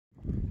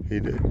He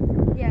did?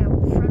 Yeah,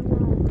 Fred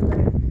went over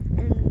there,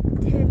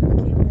 and Tim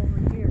came over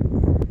here.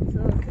 So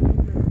it could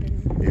have been...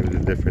 He was a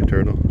different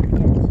turtle?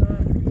 Yeah, so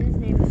his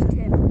name is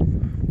Tim.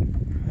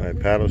 Alright,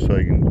 paddle so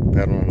you can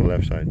paddle on the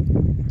left side.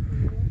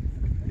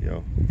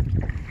 Yo.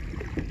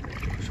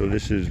 So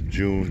this is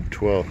June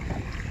 12th.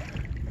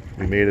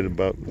 We made it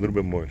about a little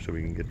bit more so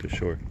we can get to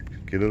shore.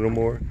 Get a little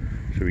more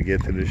so we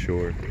get to the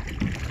shore.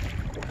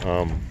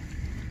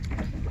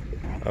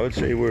 I would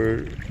say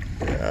we're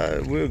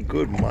a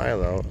good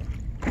mile out.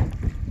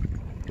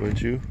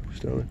 Wouldn't you,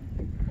 Stella?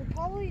 We're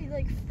probably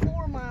like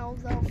 4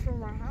 miles out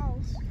from our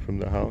house. From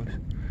the house?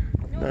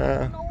 No,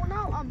 Nah. no, we're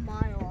not a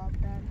mile out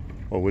then.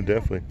 Oh, we're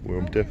definitely.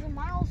 A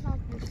mile's not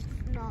this.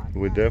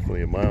 We're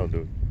definitely a mile,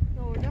 dude.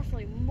 No, we're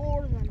definitely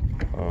more than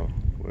a mile. Oh,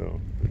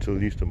 well, it's at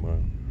least a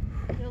mile.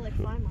 They're like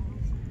 5 miles.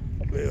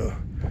 Yeah.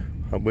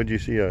 What'd you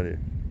see out here?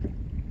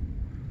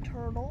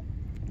 Turtle.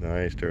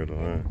 Nice turtle,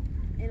 huh?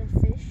 And a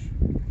fish.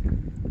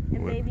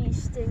 And maybe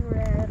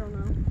stingray, I don't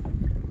know.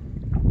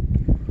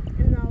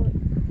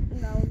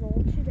 And that was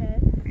all today.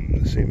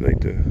 It seems like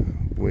the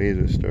waves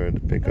are starting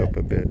to pick up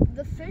a bit.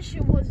 The fish,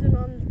 it wasn't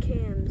on the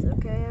cams,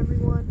 okay,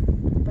 everyone?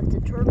 But the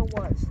turtle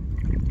was.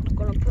 I'm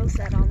gonna post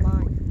that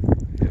online.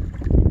 Yeah.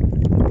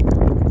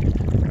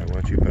 I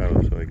want you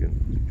paddle so I can.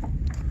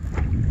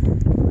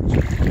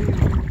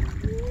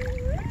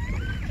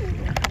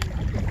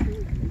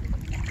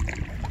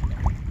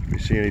 If you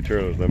see any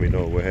turtles, let me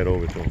know. We'll head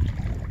over to them.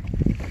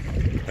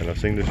 And I'll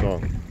sing the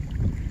song.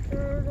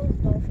 Turtles,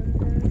 dolphins,